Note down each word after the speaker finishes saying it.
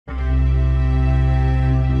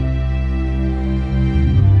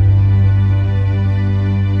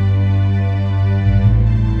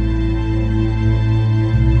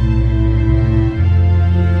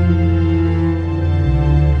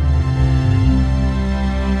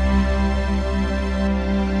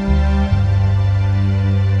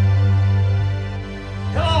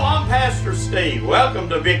need. Welcome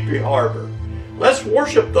to Victory Harbor. Let's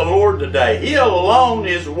worship the Lord today. He alone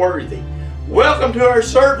is worthy. Welcome to our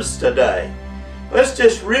service today. Let's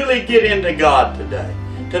just really get into God today.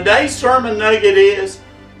 Today's sermon nugget is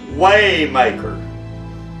Waymaker.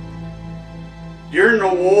 During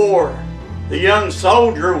the war, the young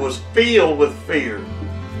soldier was filled with fear.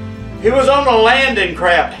 He was on a landing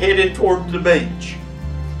craft headed toward the beach.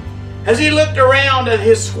 As he looked around at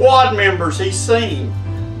his squad members, he seen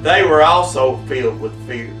they were also filled with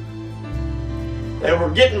fear. They were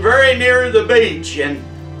getting very near the beach, and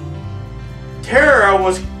terror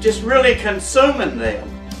was just really consuming them.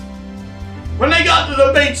 When they got to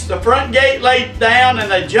the beach, the front gate laid down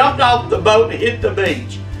and they jumped off the boat and hit the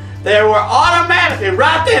beach. They were automatically,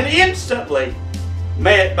 right then, instantly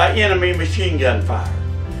met by enemy machine gun fire.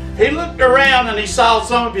 He looked around and he saw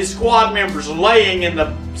some of his squad members laying in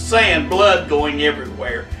the sand, blood going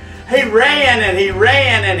everywhere. He ran and he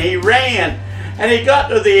ran and he ran, and he got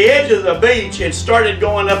to the edge of the beach and started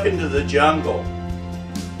going up into the jungle.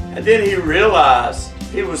 And then he realized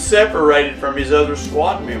he was separated from his other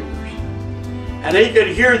squad members, and he could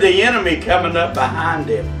hear the enemy coming up behind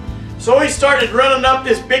him. So he started running up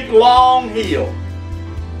this big long hill,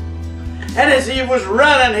 and as he was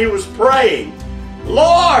running, he was praying,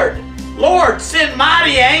 Lord, Lord, send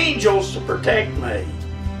mighty angels to protect me.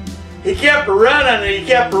 He kept running and he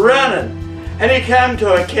kept running, and he came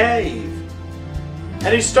to a cave. And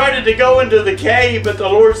he started to go into the cave, but the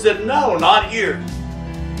Lord said, no, not here.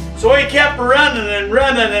 So he kept running and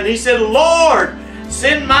running, and he said, Lord,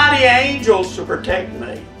 send mighty angels to protect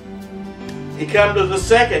me. He came to the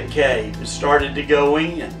second cave and started to go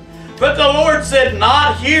in. But the Lord said,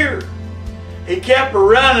 not here. He kept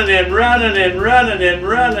running and running and running and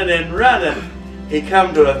running and running. He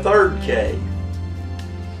come to a third cave.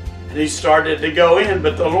 And he started to go in,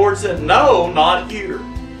 but the Lord said, no, not here.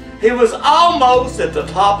 He was almost at the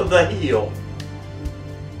top of the hill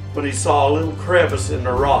when he saw a little crevice in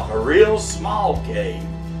the rock, a real small cave.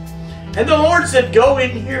 And the Lord said, go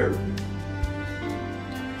in here.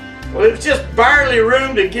 Well, it was just barely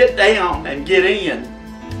room to get down and get in.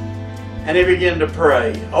 And he began to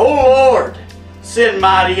pray, oh Lord, send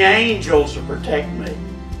mighty angels to protect me.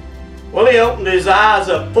 Well, he opened his eyes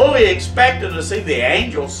up, fully expecting to see the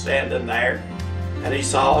angels standing there, and he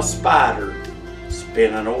saw a spider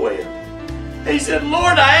spinning a web. He said,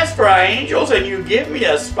 Lord, I asked for angels and you give me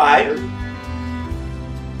a spider.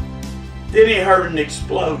 Then he heard an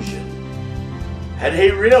explosion, and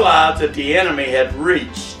he realized that the enemy had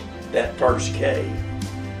reached that first cave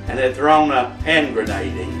and had thrown a hand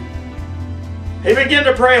grenade in. He began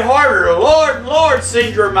to pray harder, Lord, Lord,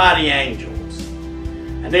 send your mighty angels.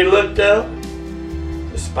 And he looked up.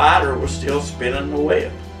 The spider was still spinning the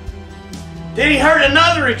web. Then he heard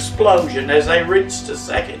another explosion as they reached the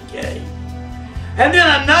second cave. And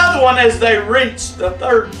then another one as they reached the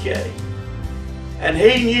third cave. And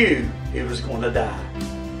he knew he was going to die.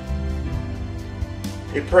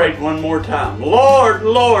 He prayed one more time, Lord,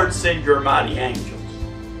 Lord, send your mighty angels.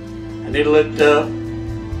 And he looked up,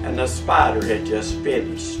 and the spider had just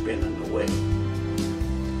finished spinning the web.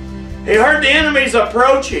 He heard the enemies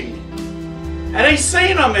approaching, and he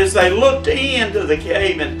seen them as they looked into the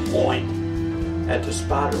cave and point at the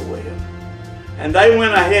spider web. And they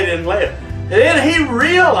went ahead and left. And then he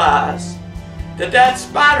realized that that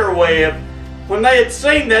spider web, when they had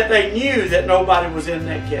seen that, they knew that nobody was in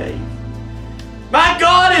that cave. My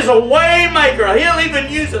God is a way maker. He'll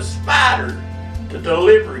even use a spider to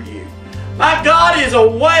deliver you. My God is a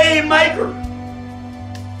way maker.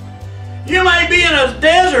 You may be in a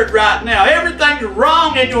desert right now. Everything's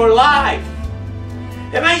wrong in your life.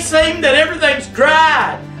 It may seem that everything's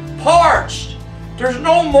dry, parched. There's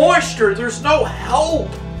no moisture. There's no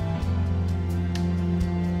hope.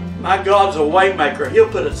 My God's a way maker. He'll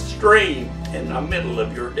put a stream in the middle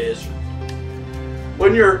of your desert.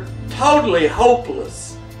 When you're totally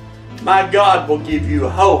hopeless, my God will give you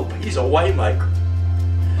hope. He's a way maker.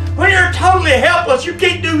 When you're totally helpless, you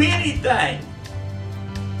can't do anything,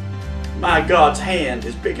 my God's hand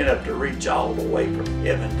is big enough to reach all the way from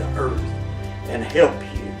heaven to earth and help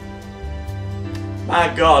you.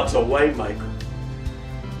 My God's a way maker.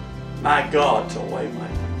 My God's a way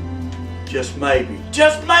maker. Just maybe,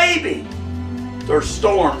 there's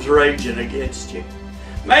storms raging against you.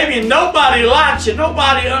 Maybe nobody likes you,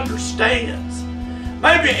 nobody understands.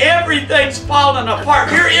 Maybe everything's falling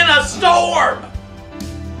apart. You're in a storm.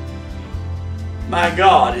 My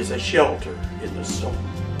God is a shelter in the storm.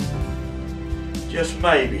 Just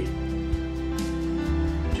maybe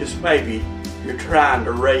you're trying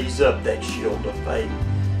to raise up that shield of faith.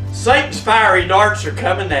 Satan's fiery darts are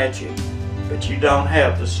coming at you, but you don't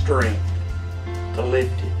have the strength to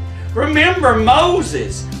lift it. Remember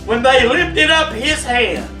Moses, when they lifted up his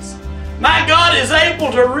hands. My God is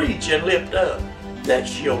able to reach and lift up that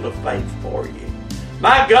shield of faith for you.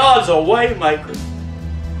 My God's a way maker.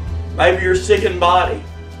 Maybe you're sick in body.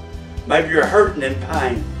 Maybe you're hurting in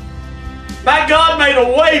pain. My God made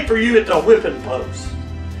a way for you at the whipping post.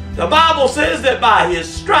 The Bible says that by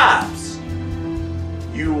his stripes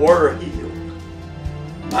you were healed.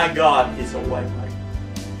 My God is a way maker.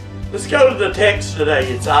 Let's go to the text today.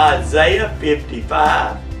 It's Isaiah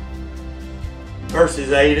 55,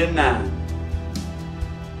 verses 8 and 9.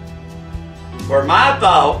 For my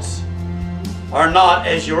thoughts are not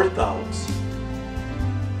as your thoughts,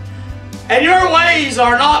 and your ways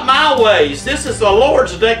are not my ways. This is the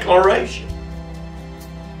Lord's declaration.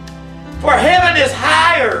 For heaven is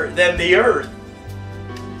higher than the earth,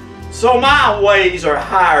 so my ways are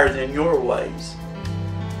higher than your ways,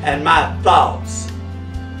 and my thoughts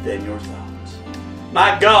than your thoughts.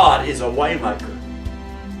 My God is a waymaker.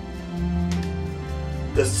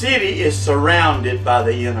 The city is surrounded by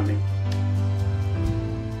the enemy.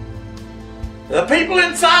 The people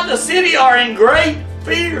inside the city are in great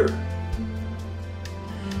fear.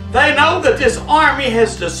 They know that this army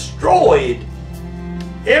has destroyed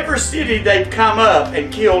every city they've come up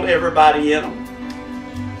and killed everybody in them.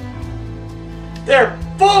 They're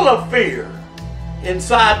full of fear.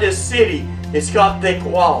 Inside this city, it's got thick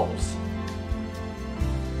walls.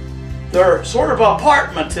 There are sort of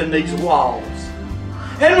apartments in these walls.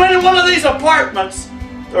 And when in one of these apartments,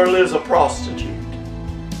 there lives a prostitute.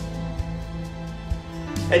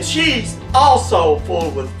 And she's also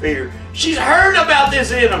full with fear. She's heard about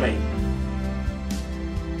this enemy.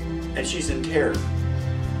 And she's in terror.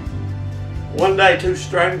 One day, two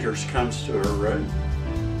strangers comes to her room.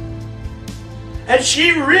 And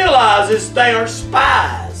she realizes they are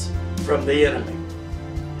spies from the enemy.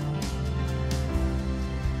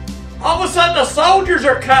 All of a sudden, the soldiers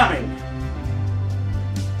are coming.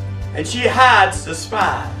 And she hides the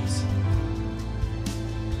spies.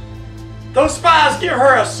 Those spies give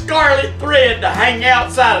her a scarlet thread to hang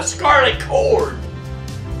outside, a scarlet cord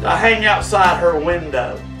to hang outside her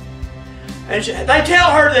window. And they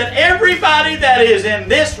tell her that everybody that is in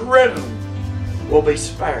this room will be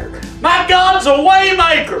spared. My God's a way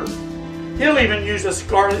maker. He'll even use a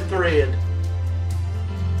scarlet thread.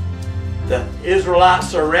 The Israelites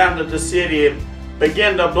surrounded the city and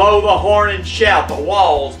began to blow the horn and shout. The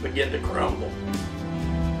walls began to crumble.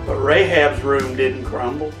 But Rahab's room didn't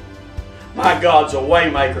crumble. My God's a way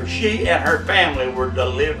maker. She and her family were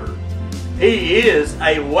delivered. He is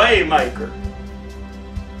a way maker.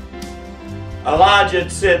 Elijah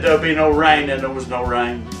had said there'll be no rain, and there was no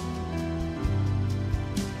rain.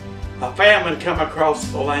 A famine come across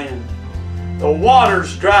the land. The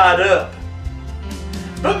waters dried up.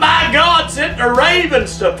 But my God sent the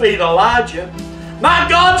ravens to feed Elijah. My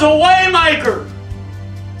God's a way maker.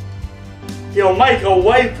 He'll make a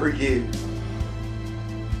way for you.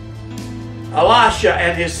 Elisha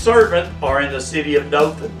and his servant are in the city of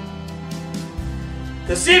Dothan.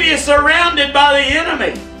 The city is surrounded by the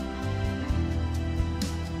enemy.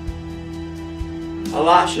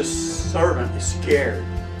 Elisha's servant is scared.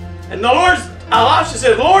 And Elisha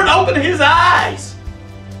says, Lord, open his eyes.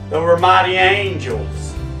 There were mighty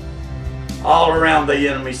angels all around the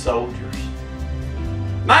enemy soldiers.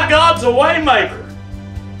 My God's a way maker.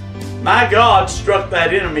 My God struck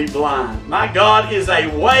that enemy blind. My God is a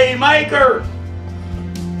way maker.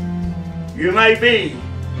 You may be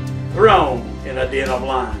thrown in a den of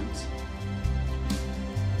lions,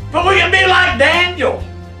 but we can be like Daniel.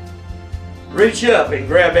 Reach up and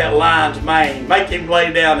grab that lion's mane, make him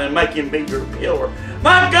lay down and make him be your pillar.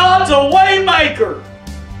 My God's a way maker.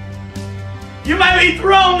 You may be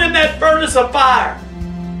thrown in that furnace of fire,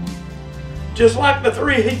 just like the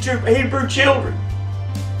three Hebrew children.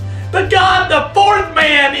 But God, the fourth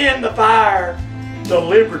man in the fire,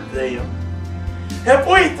 delivered them. If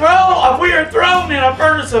we are thrown in a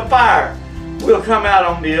furnace of fire, we'll come out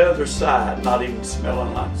on the other side, not even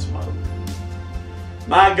smelling like smoke.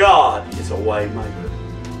 My God is a way maker.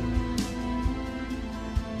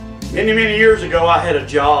 Many, many years ago, I had a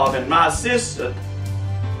job, and my assistant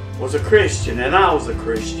was a Christian, and I was a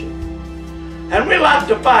Christian. And we liked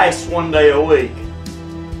to fast one day a week.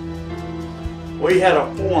 We had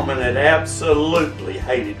a foreman that absolutely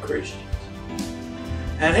hated Christians.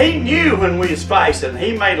 And he knew when we was fasting,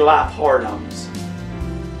 he made life hard on us.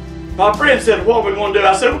 My friend said, what are we going to do?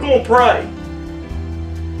 I said, we're going to pray.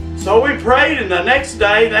 So we prayed, and the next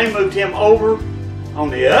day they moved him over on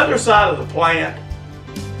the other side of the plant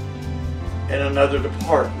in another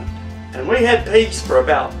department. And we had peace for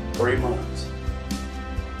about 3 months.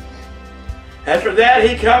 After that,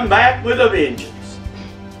 he come back with a vengeance.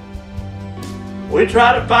 We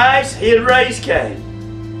tried to fast, he'd raise Cain.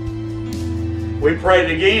 We prayed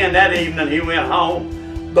again. That evening he went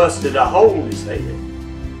home, busted a hole in his head.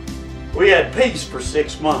 We had peace for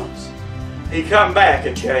 6 months. He come back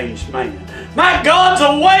a changed man. My God's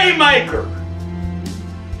a way maker.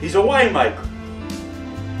 He's a way maker.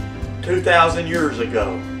 2,000 years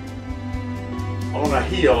ago, on a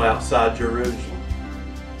hill outside Jerusalem,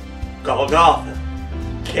 Golgotha,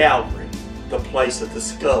 Calvary, the place of the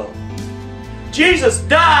skull. Jesus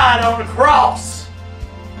died on the cross.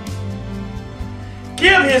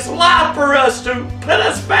 Give his life for us to put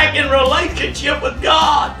us back in relationship with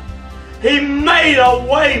God. He made a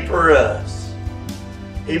way for us.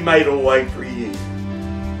 He made a way for you.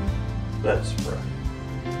 Let's pray.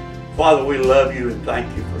 Father, we love you and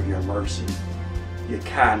thank you for your mercy, your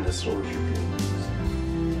kindness, Lord, your goodness.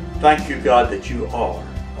 Thank you, God, that you are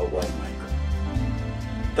a way maker.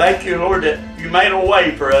 Thank you, Lord, that you made a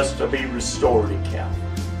way for us to be restored in Calvary.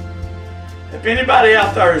 If anybody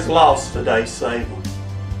out there is lost today, save them.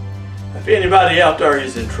 If anybody out there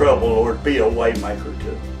is in trouble, Lord, be a way maker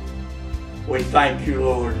too. We thank you,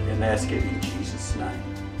 Lord, and ask it in Jesus' name.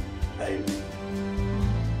 Amen.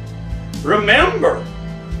 Remember,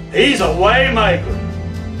 he's a way maker.